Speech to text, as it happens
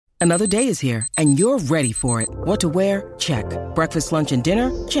Another day is here, and you're ready for it. What to wear? Check. Breakfast, lunch, and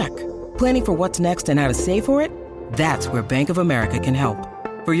dinner? Check. Planning for what's next and how to save for it? That's where Bank of America can help.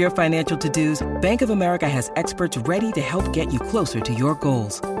 For your financial to-dos, Bank of America has experts ready to help get you closer to your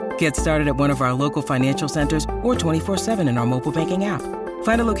goals. Get started at one of our local financial centers or 24/7 in our mobile banking app.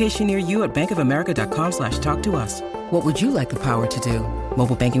 Find a location near you at bankofamerica.com/talktous. What would you like the power to do?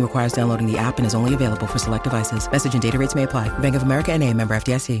 Mobile banking requires downloading the app and is only available for select devices. Message and data rates may apply. Bank of America N.A., member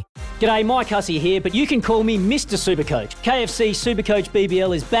FDIC. G'day, Mike Hussey here, but you can call me Mr. Supercoach. KFC Supercoach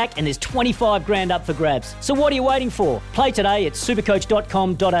BBL is back and there's 25 grand up for grabs. So what are you waiting for? Play today at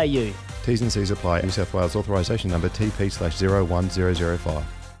supercoach.com.au. T's and C's apply. New South Wales authorisation number TP/01005.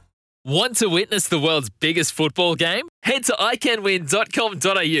 Want to witness the world's biggest football game? Head to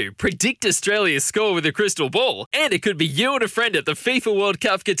iCanWin.com.au, predict Australia's score with a crystal ball, and it could be you and a friend at the FIFA World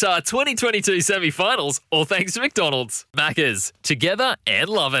Cup Qatar 2022 semi-finals, all thanks to McDonald's. Maccas, together and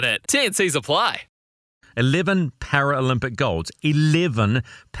loving it. T&Cs apply. 11 Paralympic golds. 11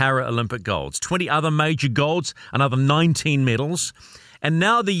 Paralympic golds. 20 other major golds, another 19 medals. And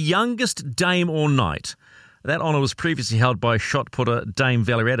now the youngest dame all night. That honour was previously held by shot putter Dame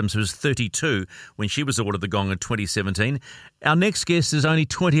Valerie Adams, who was 32 when she was awarded the gong in 2017. Our next guest is only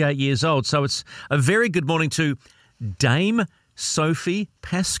 28 years old, so it's a very good morning to Dame Sophie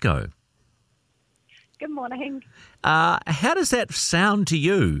Pascoe. Good morning. How does that sound to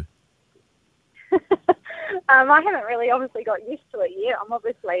you? I haven't really obviously got used to it yet. I'm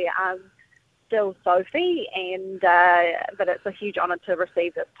obviously still Sophie, but it's a huge honour to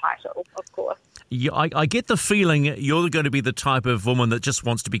receive this title, of course. I get the feeling you're going to be the type of woman that just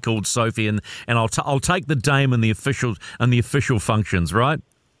wants to be called Sophie, and I'll take the dame and the official functions, right?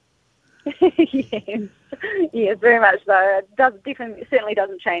 Yes, very much so. It certainly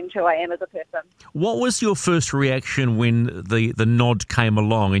doesn't change who I am as a person. What was your first reaction when the nod came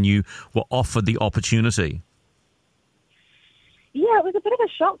along and you were offered the opportunity? Yeah, it was a bit of a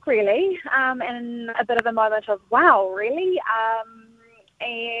shock, really, and a bit of a moment of, wow, really?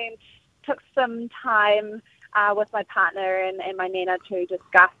 And took some time with my partner and my nana to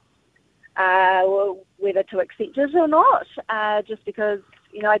discuss whether to accept it or not, just because,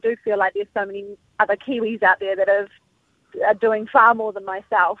 I do feel like there's so many other Kiwis out there that are doing far more than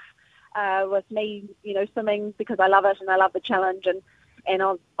myself, with me, swimming because I love it and I love the challenge, and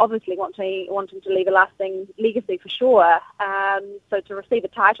I obviously wanting to leave a lasting legacy for sure. So to receive a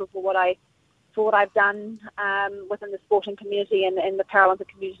title for what I've done within the sporting community and the Paralympic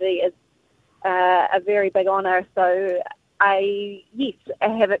community is a very big honour. So I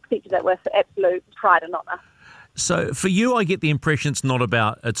have accepted it with absolute pride and honour. So for you, I get the impression it's not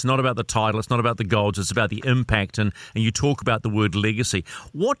about the title, it's not about the golds, it's about the impact, and you talk about the word legacy.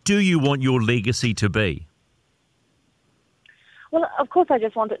 What do you want your legacy to be? Well, of course, I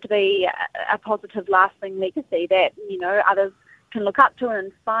just want it to be a positive, lasting legacy that, others can look up to and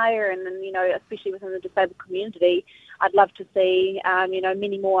inspire, and especially within the disabled community, I'd love to see,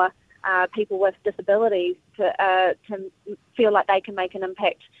 many more people with disabilities to feel like they can make an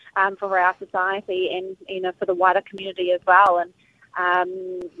impact for our society and, for the wider community as well. And,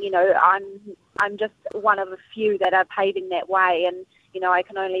 I'm just one of a few that are paving that way, and, I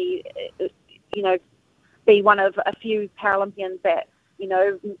can only, be one of a few Paralympians that,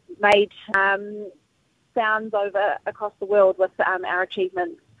 made sounds across the world with our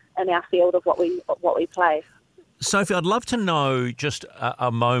achievements in our field of what we play. Sophie, I'd love to know just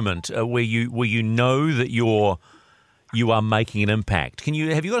a moment where you know that you are making an impact.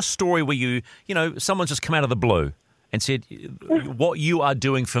 Have you got a story where someone's just come out of the blue and said, what you are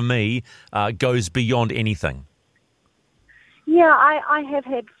doing for me goes beyond anything? Yeah, I have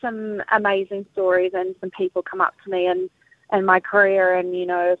had some amazing stories and some people come up to me in my career, and,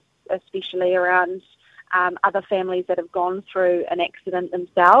 especially around other families that have gone through an accident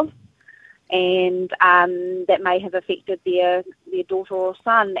themselves, and that may have affected their daughter or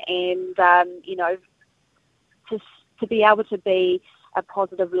son, and, to be able to be a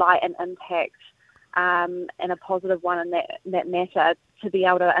positive light and impact, and a positive one in that matter, to be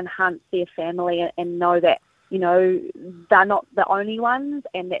able to enhance their family and know that, they're not the only ones,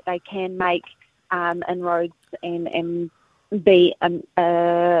 and that they can make inroads and be,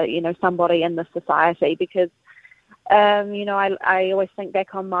 somebody in the society. Because, I always think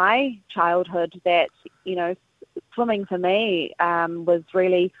back on my childhood that, swimming for me was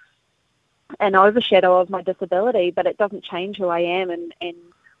really an overshadow of my disability, but it doesn't change who I am, and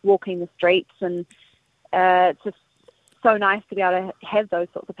walking the streets, and it's just so nice to be able to have those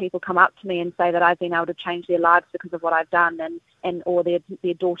sorts of people come up to me and say that I've been able to change their lives because of what I've done, and or their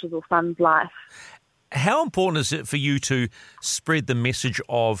daughter's or son's life. How important is it for you to spread the message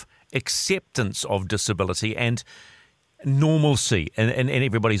of acceptance of disability and normalcy in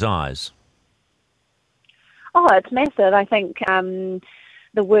everybody's eyes? Oh, it's massive. I think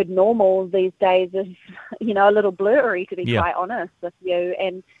the word normal these days is, a little blurry, to be quite honest with you.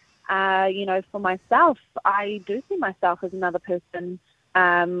 And, for myself, I do see myself as another person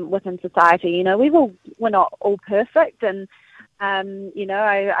within society. We're not all perfect. And,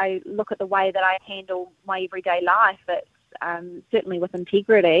 I look at the way that I handle my everyday life. It's certainly with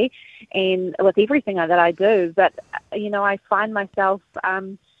integrity and with everything that I do. But, I find myself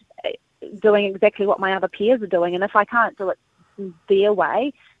doing exactly what my other peers are doing. And if I can't do it their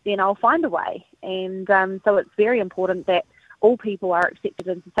way, then I'll find a way. And so it's very important that all people are accepted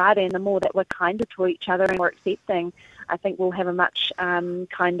in society, and the more that we're kinder to each other and we're accepting, I think we'll have a much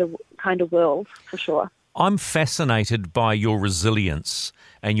kinder world, for sure. I'm fascinated by your resilience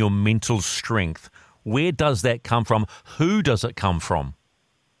and your mental strength. Where does that come from? Who does it come from?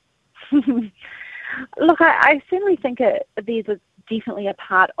 Look, I certainly think there's definitely a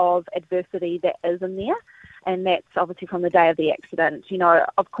part of adversity that is in there, and that's obviously from the day of the accident.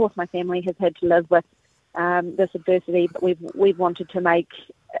 Of course, my family has had to live with this adversity, but we've wanted to make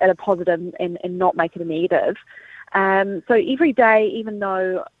it a positive and not make it a negative. So every day, even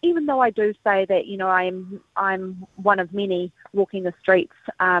though I do say that I'm one of many walking the streets,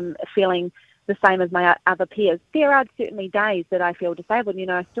 feeling the same as my other peers, there are certainly days that I feel disabled.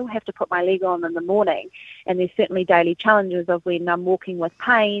 I still have to put my leg on in the morning, and there's certainly daily challenges of when I'm walking with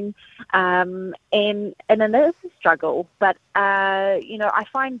pain, and then there's a struggle. But I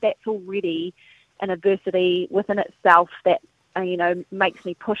find that's already an adversity within itself that makes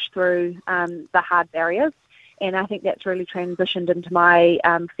me push through the hard barriers. And I think that's really transitioned into my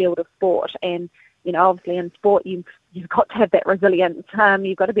field of sport. And, obviously in sport, you've got to have that resilience.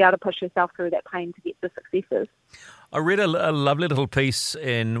 You've got to be able to push yourself through that pain to get the successes. I read a lovely little piece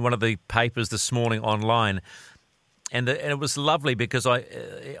in one of the papers this morning online, and it was lovely because I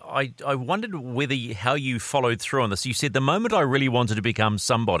wondered how you followed through on this. You said, the moment I really wanted to become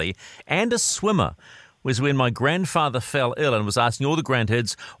somebody and a swimmer was when my grandfather fell ill and was asking all the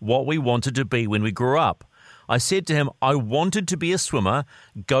grandkids what we wanted to be when we grew up. I said to him, I wanted to be a swimmer,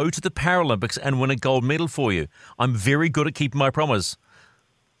 go to the Paralympics and win a gold medal for you. I'm very good at keeping my promise.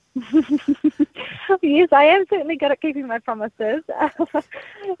 Yes, I am certainly good at keeping my promises.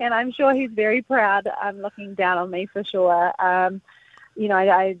 And I'm sure he's very proud looking down on me for sure. I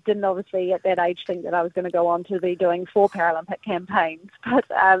didn't obviously at that age think that I was going to go on to be doing 4 Paralympic campaigns. But,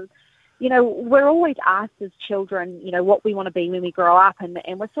 we're always asked as children, what we want to be when we grow up. And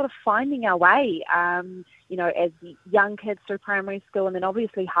we're sort of finding our way, as young kids through primary school and then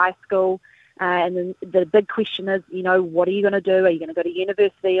obviously high school. And then the big question is, what are you going to do? Are you going to go to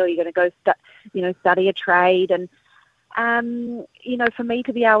university, or are you going to go study a trade? And, for me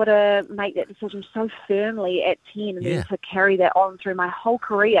to be able to make that decision so firmly at 10 and then to carry that on through my whole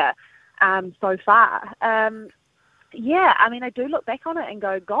career so far, I do look back on it and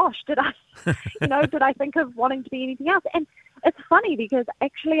go, gosh, did I think of wanting to be anything else? And it's funny because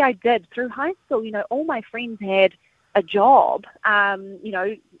actually I did. Through high school, all my friends had a job, paying,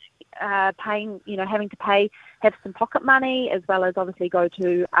 having to have some pocket money, as well as obviously go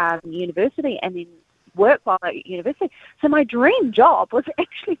to university and then work while at university. So my dream job was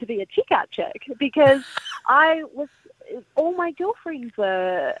actually to be a checkout chick, because all my girlfriends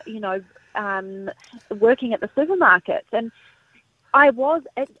were, working at the supermarkets, and I was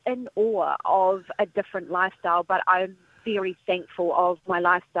in awe of a different lifestyle, but I'm very thankful of my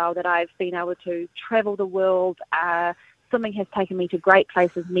lifestyle, that I've been able to travel the world. Swimming has taken me to great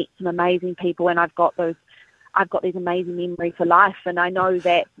places, met some amazing people, and I've got these amazing memories for life. And I know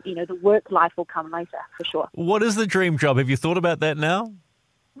that, the work life will come later for sure. What is the dream job? Have you thought about that now?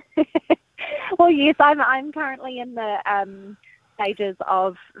 Well, yes, I'm currently in the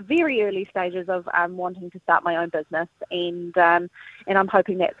very early stages of wanting to start my own business, and I'm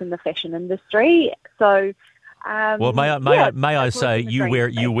hoping that's in the fashion industry. So, may I say you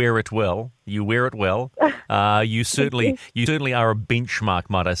wear it well. You wear it well. You certainly are a benchmark,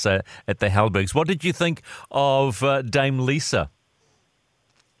 might I say, at the Hellbergs. What did you think of Dame Lisa?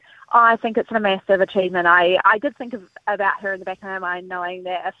 I think it's a massive achievement. I did think about her in the back of my mind, knowing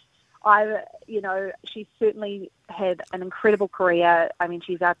that she's certainly had an incredible career. I mean,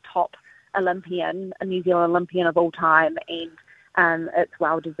 she's our top Olympian, a New Zealand Olympian of all time, and it's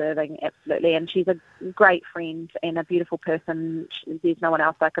well deserving, absolutely. And she's a great friend and a beautiful person. There's no one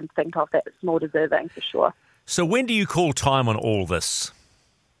else I can think of that's more deserving, for sure. So when do you call time on all this?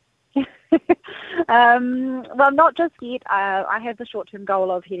 Well, not just yet. I have the short-term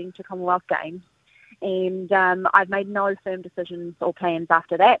goal of heading to Commonwealth Games, And I've made no firm decisions or plans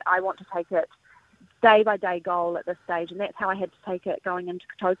after that. I want to take it day-by-day goal at this stage, and that's how I had to take it going into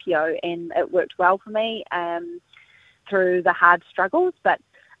Tokyo, and it worked well for me through the hard struggles. But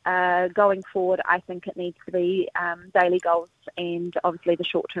going forward, I think it needs to be daily goals and obviously the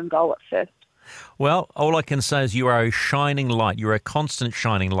short-term goal at first. Well, all I can say is you are a shining light. You're a constant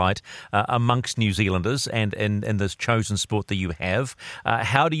shining light amongst New Zealanders and in this chosen sport that you have.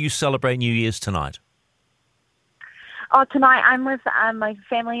 How do you celebrate New Year's tonight? Oh, tonight I'm with my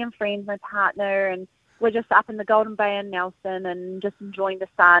family and friends, my partner, and we're just up in the Golden Bay in Nelson and just enjoying the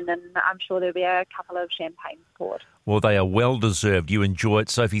sun, and I'm sure there'll be a couple of champagne poured. Well, they are well-deserved. You enjoy it.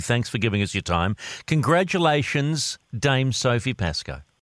 Sophie, thanks for giving us your time. Congratulations, Dame Sophie Pascoe.